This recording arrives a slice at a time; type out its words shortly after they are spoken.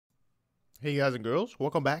Hey guys and girls,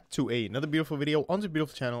 welcome back to another beautiful video on this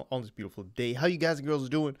beautiful channel on this beautiful day. How you guys and girls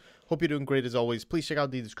doing? Hope you're doing great as always. Please check out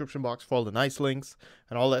the description box for all the nice links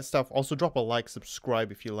and all that stuff. Also drop a like,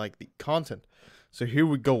 subscribe if you like the content. So here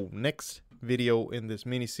we go, next video in this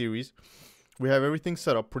mini series. We have everything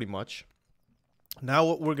set up pretty much. Now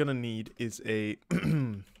what we're gonna need is a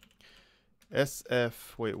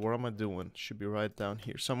wait, what am I doing? Should be right down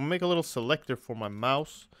here. So I'm gonna make a little selector for my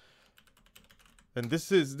mouse. And this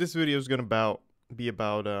video is gonna be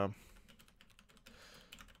about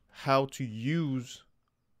how to use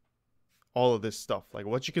all of this stuff, like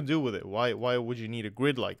what you can do with it. Why would you need a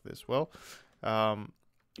grid like this? Well,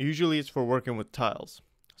 usually it's for working with tiles.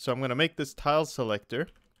 So I'm gonna make this tile selector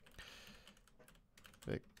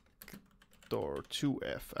vector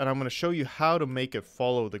 2f, and I'm gonna show you how to make it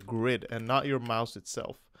follow the grid and not your mouse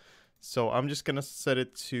itself. So I'm just gonna set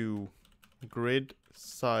it to grid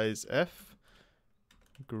size f.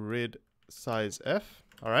 Grid size f.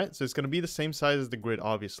 All right, so it's going to be the same size as the grid,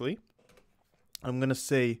 obviously. I'm going to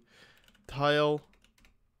say tile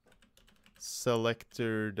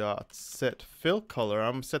selector dot set fill color.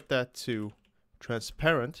 I'm going to set that to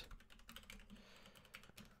transparent.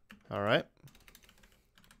 All right,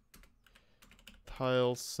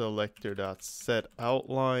 tile selector dot set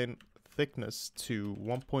outline thickness to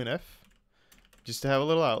 1.f, just to have a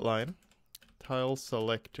little outline. Tile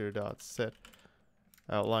selector dot set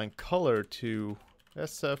outline color to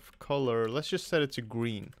SF color. Let's just set it to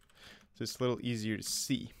green, so it's a little easier to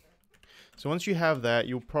see. So once you have that,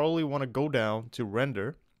 you'll probably want to go down to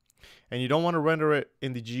render, and you don't want to render it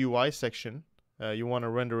in the GUI section. You want to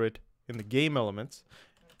render it in the game elements.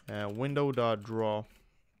 Window.draw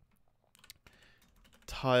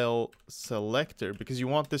tile selector, because you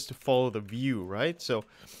want this to follow the view, right? So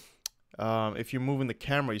if you're moving the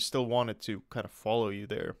camera, you still want it to kind of follow you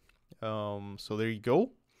there. So there you go.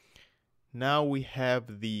 Now we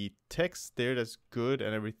have the text there. That's good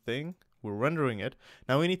and everything. We're rendering it.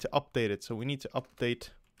 Now we need to update it. So we need to update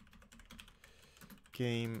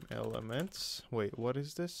game elements. Wait, what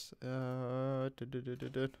is this? UI.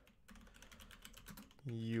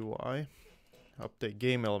 Update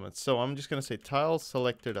game elements. So I'm just going to say tile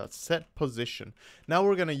selector dot set position. Now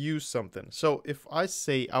we're going to use something. So if I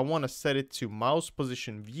say I want to set it to mouse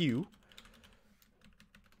position view,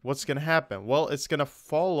 what's going to happen? Well, it's going to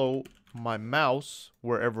follow my mouse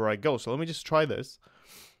wherever I go. So let me just try this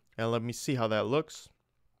and let me see how that looks.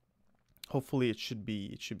 Hopefully it should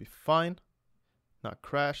be fine, not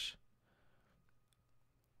crash.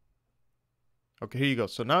 Okay, here you go.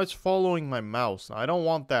 So now it's following my mouse. Now, I don't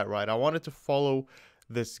want that, right? I want it to follow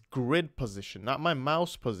this grid position, not my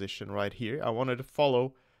mouse position right here. I want it to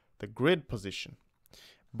follow the grid position.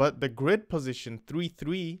 But the grid position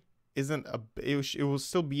 3,3 isn't it will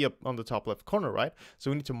still be up on the top left corner, right? So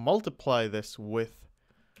we need to multiply this with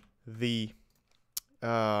the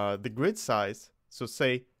grid size. So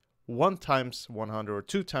say 1 times 100 or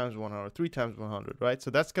 2 times 100 or 3 times 100, right? So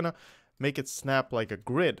that's gonna make it snap like a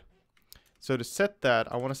grid. So to set that,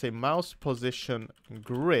 I want to say mouse position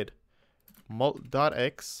grid dot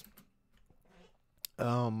x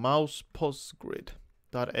mouse post grid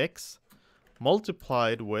dot x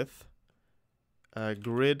multiplied with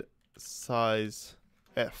grid size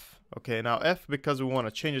f. Okay, now f, because we want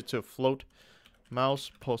to change it to a float, mouse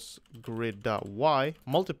post grid dot y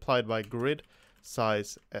multiplied by grid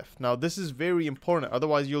size f. Now this is very important,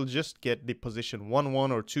 otherwise you'll just get the position 1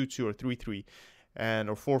 1 or 2 2 or 3 3 and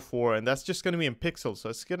or 4 4, and that's just going to be in pixels, so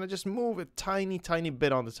it's going to just move a tiny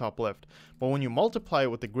bit on the top left. But when you multiply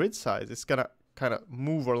it with the grid size, it's going to kind of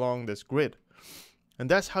move along this grid. And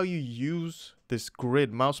that's how you use this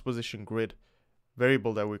grid, mouse position grid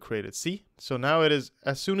variable that we created. See? So now it is,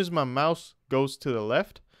 as soon as my mouse goes to the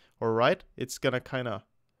left or right, it's going to kind of,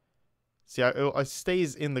 see, it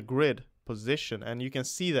stays in the grid position. And you can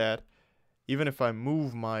see that even if I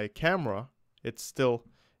move my camera, it's still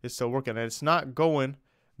working. And it's not going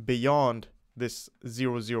beyond this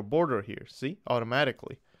 0 0 border here. See?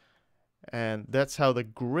 Automatically. And that's how the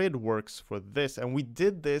grid works for this. And we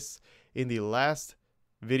did this in the last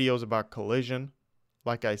videos about collision,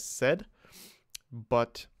 like I said.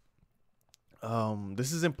 But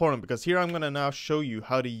this is important because here I'm going to now show you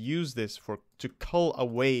how to use this to cull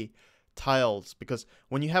away tiles, because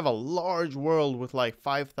when you have a large world with like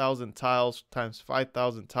 5,000 tiles times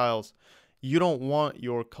 5,000 tiles, you don't want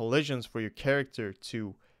your collisions for your character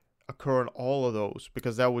to occur on all of those,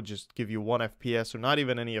 because that would just give you 1 FPS or not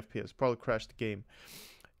even any FPS, probably crash the game.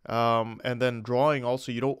 And then drawing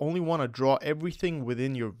also, you don't only want to draw everything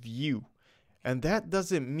within your view. And that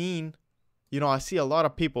doesn't mean, you know, I see a lot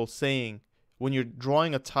of people saying when you're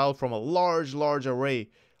drawing a tile from a large array,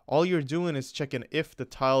 all you're doing is checking if the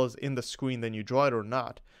tile is in the screen, then you draw it or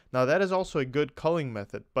not. Now that is also a good culling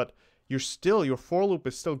method, but your for loop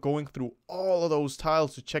is still going through all of those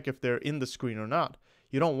tiles to check if they're in the screen or not.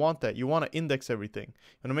 You don't want that. You want to index everything.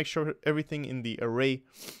 You want to make sure everything in the array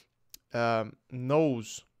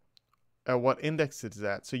knows what index it's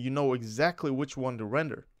at, so you know exactly which one to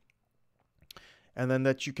render. And then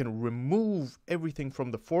that you can remove everything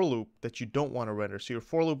from the for loop that you don't want to render. So your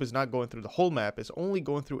for loop is not going through the whole map, it's only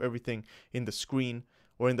going through everything in the screen,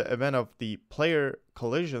 or in the event of the player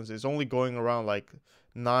collisions, is only going around like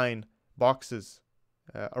 9 boxes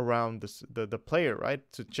around the player,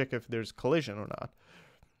 right? To check if there's collision or not.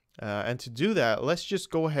 And to do that, let's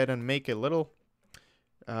just go ahead and make a little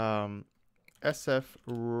SF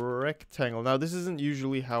rectangle. Now this isn't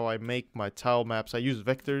usually how I make my tile maps. I use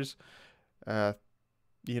vectors,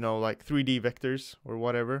 you know, like 3D vectors or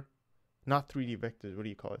whatever. Not 3D vectors, what do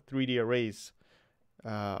you call it? 3D arrays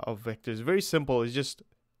of vectors. Very simple. It's just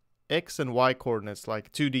X and Y coordinates,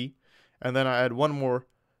 like 2D, and then I add one more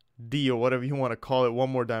D, or whatever you want to call it,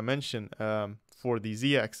 one more dimension for the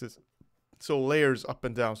Z axis. So layers up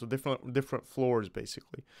and down, so different floors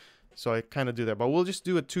basically. So I kind of do that, but we'll just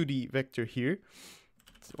do a 2D vector here.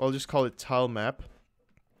 So I'll just call it tile map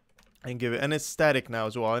and give it, and it's static now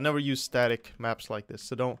as well. I never use static maps like this,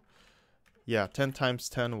 so don't, yeah, 10 times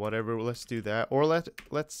 10, whatever. Let's do that. Or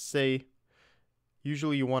let's say,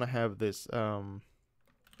 usually you want to have this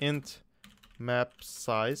int map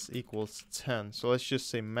size equals 10. So let's just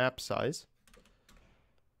say map size.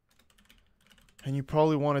 And you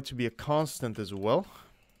probably want it to be a constant as well.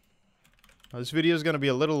 Now, this video is going to be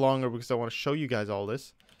a little longer because I want to show you guys all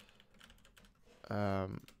this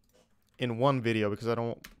in one video, because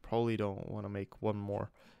I probably don't want to make one more.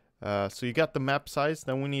 So you got the map size.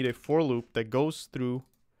 Then we need a for loop that goes through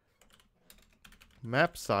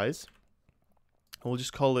map size. And we'll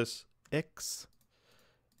just call this X.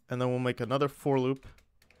 And then we'll make another for loop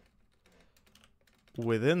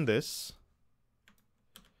within this.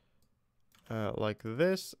 Like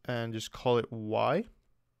this, and just call it Y.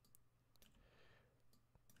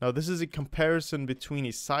 Now this is a comparison between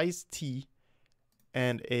a size t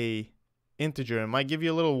and a integer. It might give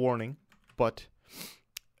you a little warning, but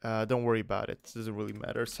don't worry about it. It doesn't really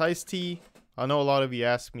matter. Size t, I know a lot of you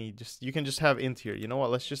ask me, you can just have int here. You know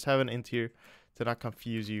what? Let's just have an int here to not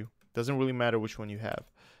confuse you. Doesn't really matter which one you have.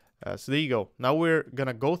 So there you go. Now we're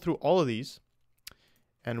gonna go through all of these,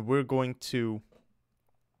 and we're going to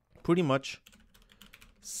pretty much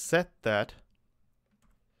set that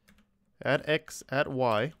at X, at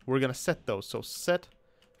Y. We're gonna set those. So set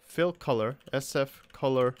fill color, SF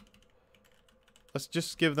color. Let's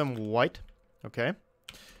just give them white, okay?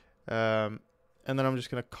 And then I'm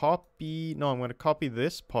just gonna copy. No, I'm gonna copy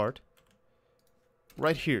this part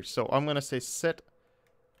right here. So I'm gonna say set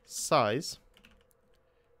size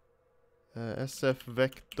SF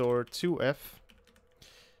vector 2F.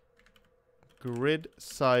 Grid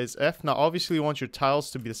size F. Now obviously you want your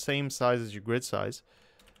tiles to be the same size as your grid size.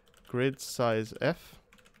 Grid size F.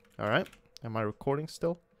 Alright. Am I recording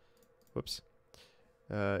still? Whoops.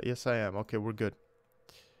 Yes I am. Okay, we're good.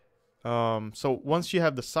 So once you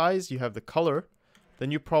have the size, you have the color,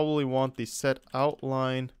 then you probably want the set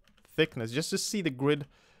outline thickness, just to see the grid.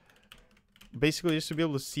 Basically just to be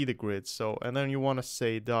able to see the grid. So, and then you want to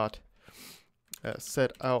say dot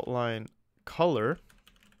set outline color.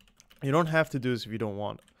 You don't have to do this if you don't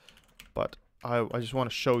want, but I just want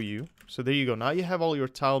to show you. So there you go. Now you have all your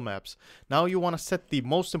tile maps. Now you want to set the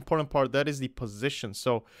most important part, that is the position.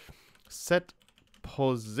 So set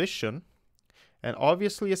position, and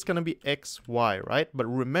obviously it's going to be XY, right? But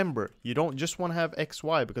remember, you don't just want to have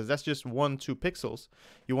XY because that's just 1, 2 pixels.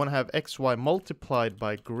 You want to have XY multiplied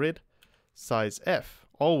by grid size F,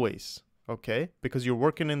 always, okay? Because you're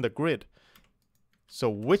working in the grid. So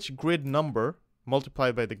which grid number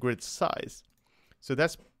multiplied by the grid size. So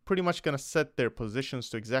that's pretty much going to set their positions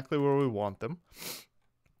to exactly where we want them.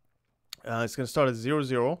 It's going to start at 0,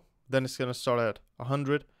 0. Then it's going to start at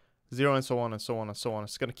 100, 0, and so on and so on and so on.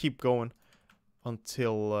 It's going to keep going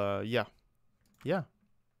until,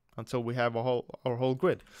 until we have our whole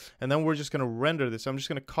grid. And then we're just going to render this. I'm just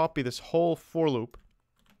going to copy this whole for loop,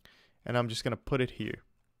 and I'm just going to put it here.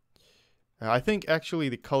 I think actually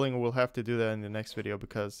the culling will have to do that in the next video,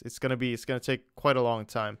 because it's gonna take quite a long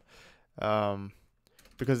time,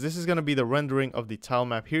 because this is gonna be the rendering of the tile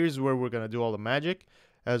map. Here's where we're gonna do all the magic,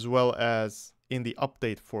 as well as in the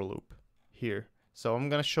update for loop here. So I'm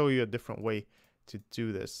gonna show you a different way to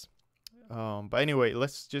do this. But anyway,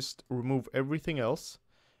 let's just remove everything else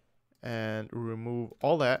and remove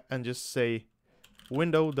all that, and just say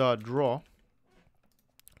window.draw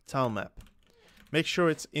tile map. make sure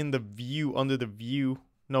it's in the view, under the view.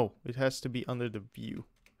 No, it has to be under the view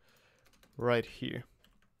right here.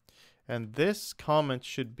 And this comment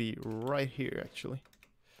should be right here, actually.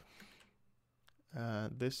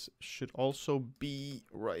 This should also be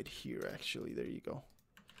right here, actually. There you go.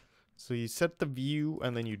 So you set the view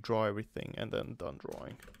and then you draw everything and then done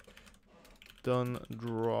drawing. Done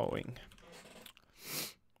drawing.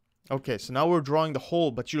 Okay, so now we're drawing the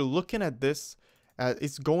whole, but you're looking at this.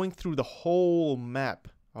 It's going through the whole map.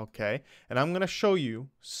 Okay, and I'm gonna show you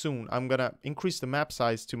soon. I'm gonna increase the map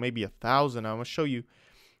size to maybe 1,000. I'm gonna show you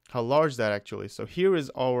how large that actually is. So here is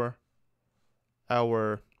our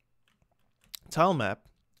tile map,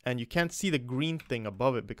 and you can't see the green thing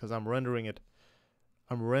above it because I'm rendering it.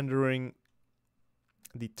 I'm rendering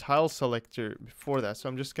the tile selector before that. So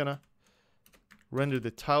I'm just gonna render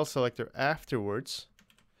the tile selector afterwards,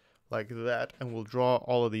 like that, and we'll draw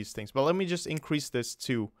all of these things. But let me just increase this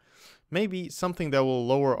to maybe something that will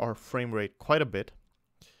lower our frame rate quite a bit.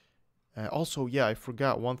 Also, yeah, I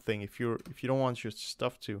forgot one thing. If you don't want your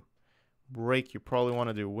stuff to break, you probably want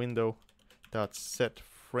to do window.set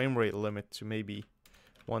frame rate limit to maybe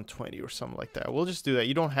 120 or something like that. We'll just do that.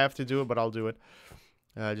 You don't have to do it, but I'll do it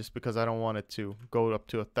just because I don't want it to go up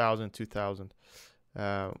to 1,000, 2,000,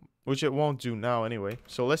 which it won't do now anyway.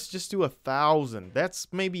 So let's just do 1,000. That's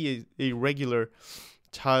maybe a regular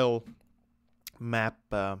tile map.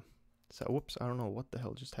 So whoops, I don't know what the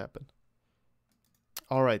hell just happened.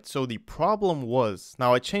 All right, so the problem was,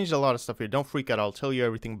 now I changed a lot of stuff here. Don't freak out, I'll tell you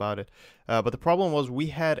everything about it. But the problem was we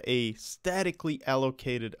had a statically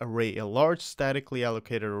allocated array, a large statically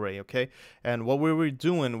allocated array, okay? And what we were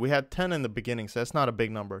doing, we had 10 in the beginning, so that's not a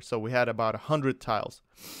big number. So we had about 100 tiles.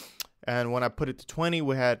 And when I put it to 20,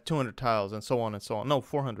 we had 200 tiles and so on and so on. No,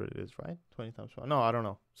 400 it is, right? 20 times 4. No, I don't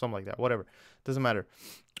know. Something like that, whatever. Doesn't matter.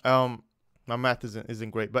 My math isn't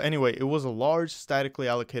great, but anyway, it was a large statically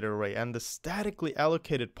allocated array, and the statically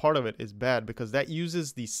allocated part of it is bad because that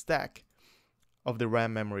uses the stack of the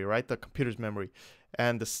RAM memory, right? The computer's memory,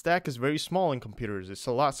 and the stack is very small in computers. It's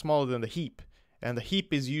a lot smaller than the heap, and the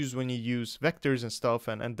heap is used when you use vectors and stuff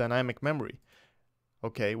and dynamic memory,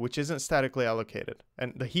 okay, which isn't statically allocated,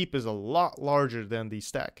 and the heap is a lot larger than the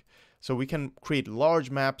stack. So we can create large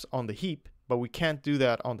maps on the heap, but we can't do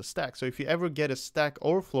that on the stack. So if you ever get a stack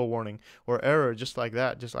overflow warning or error just like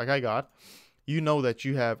that, just like I got, you know that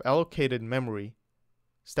you have allocated memory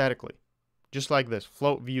statically. Just like this,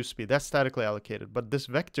 float view speed, that's statically allocated. But this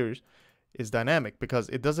vector is dynamic because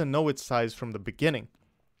it doesn't know its size from the beginning.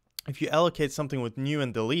 If you allocate something with new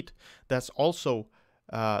and delete, that's also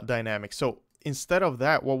dynamic. So instead of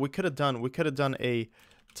that, what we could have done a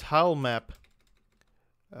tile map.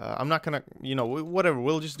 I'm not gonna, you know, whatever,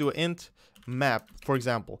 we'll just do an int map, for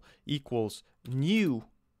example, equals new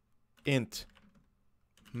int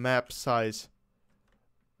map size,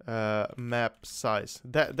 that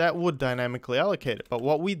would dynamically allocate it. But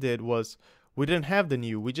what we did was we didn't have the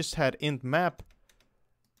new, we just had int map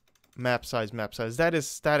size. That is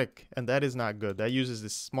static, and that is not good. That uses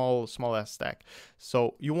this small ass stack.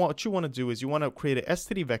 So what you want to do is you want to create an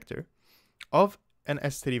std vector of an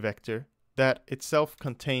std vector that itself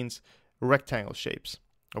contains rectangle shapes.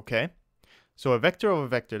 Okay, so a vector of a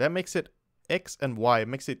vector, that makes it x and y, it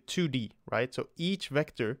makes it 2D, right? So each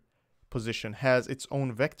vector position has its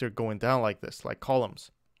own vector going down like this, like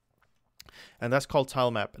columns, and that's called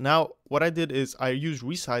tile map. Now what I did is I used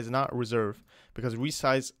resize, not reserve, because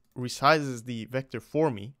resize resizes the vector for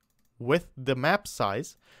me with the map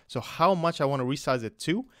size, so how much I want to resize it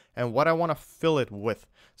to and what I want to fill it with.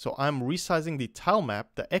 So I'm resizing the tile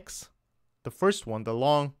map, the x, the first one, the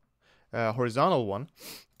long horizontal one,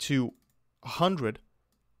 to 100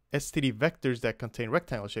 std vectors that contain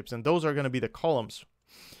rectangle shapes, and those are going to be the columns.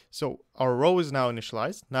 So our row is now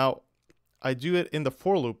initialized. Now I do it in the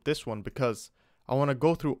for loop, this one, because I want to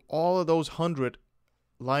go through all of those 100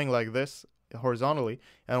 lying like this horizontally,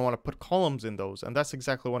 and I want to put columns in those, and that's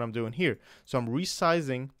exactly what I'm doing here. So I'm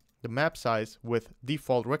resizing the map size with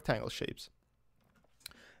default rectangle shapes.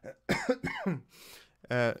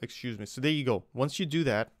 Excuse me. So there you go. Once you do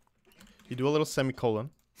that, you do a little semicolon,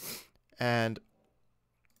 and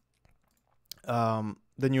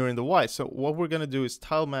then you're in the Y. So what we're gonna do is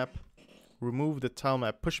tile map, remove the tile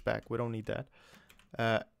map pushback. We don't need that,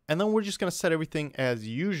 and then we're just gonna set everything as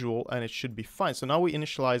usual, and it should be fine. So now we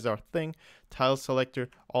initialize our thing, tile selector,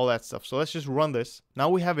 all that stuff. So let's just run this. Now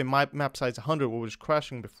we have a map size 100, what was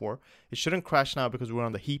crashing before. It shouldn't crash now because we're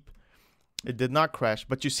on the heap. It did not crash,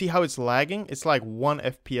 but you see how it's lagging? It's like 1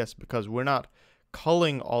 FPS because we're not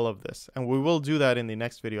culling all of this, and we will do that in the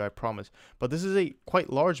next video, I promise. But this is a quite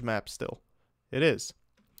large map still. It is.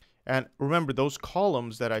 And remember, those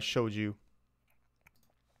columns that I showed you,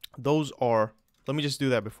 those are, let me just do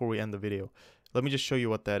that before we end the video. Let me just show you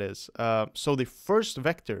what that is. So the first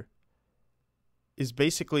vector is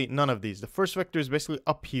basically none of these. The first vector is basically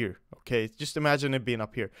up here, okay? Just imagine it being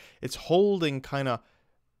up here. It's holding kind of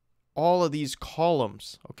all of these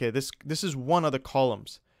columns, okay? This is one of the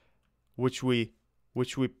columns which we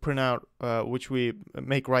print out, which we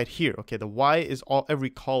make right here, okay? The Y is every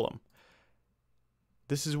column.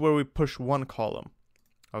 This is where we push one column,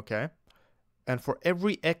 okay? And for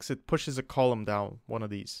every X, it pushes a column down, one of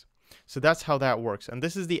these. So that's how that works. And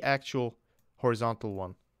this is the actual horizontal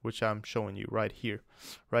one, which I'm showing you right here,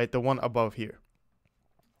 right? The one above here.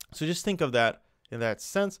 So just think of that in that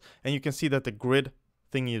sense. And you can see that the grid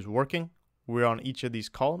thingy is working. We're on each of these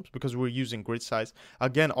columns because we're using grid size.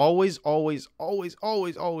 Again, always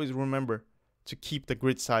remember to keep the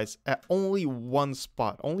grid size at only one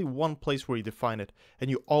spot, only one place where you define it. And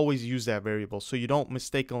you always use that variable so you don't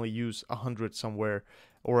mistakenly use 100 somewhere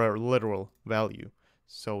or a literal value.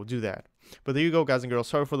 So do that. But there you go, guys and girls.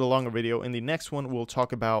 Sorry for the longer video. In the next one, we'll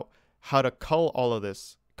talk about how to cull all of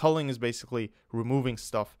this. Culling is basically removing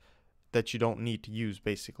stuff that you don't need to use,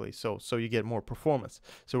 basically, so you get more performance.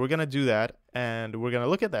 So we're gonna do that, and we're gonna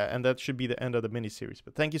look at that, and that should be the end of the mini series.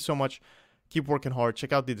 But thank you so much. Keep working hard.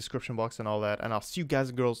 Check out the description box and all that, and I'll see you guys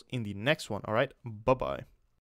and girls in the next one. All right, bye bye.